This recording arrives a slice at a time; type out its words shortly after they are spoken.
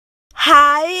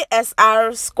Hi,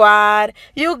 SR squad.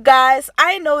 You guys,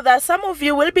 I know that some of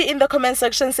you will be in the comment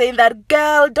section saying that,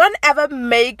 girl, don't ever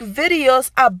make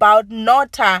videos about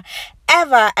Nota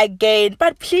ever again.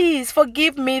 But please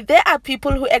forgive me, there are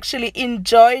people who actually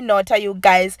enjoy Nota, you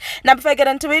guys. Now before I get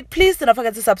into it, please do not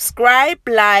forget to subscribe,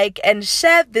 like and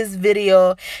share this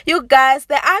video. You guys,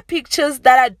 there are pictures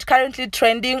that are currently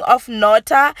trending of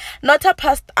Nota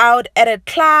passed out at a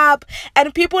club,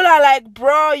 and people are like,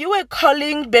 bro, you were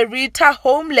calling Berita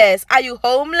homeless. Are you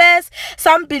homeless?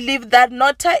 Some believe that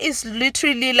Nota is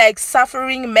literally like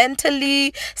suffering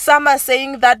mentally. Some are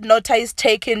saying that Nota is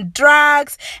taking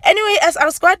drugs. Anyway, as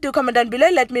our squad, do comment down below,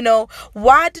 let me know,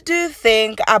 what do you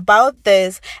think about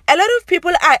this? A lot of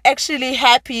people are actually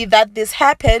happy that this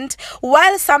happened,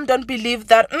 while some don't believe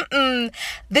that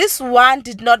this one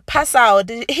did not pass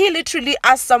out. He literally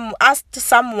asked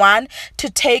someone to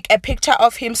take a picture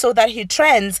of him so that he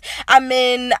trends. I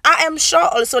mean, I am sure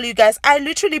also, you guys, I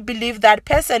literally believe that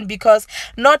person, because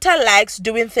Nota likes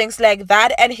doing things like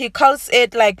that, and he calls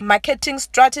it like marketing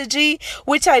strategy,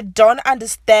 which I don't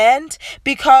understand,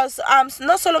 because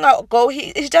not so long ago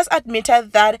he just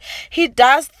admitted that he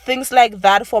does things like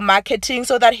that for marketing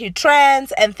so that he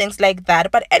trends and things like that.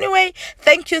 But anyway,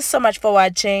 thank you so much for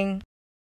watching.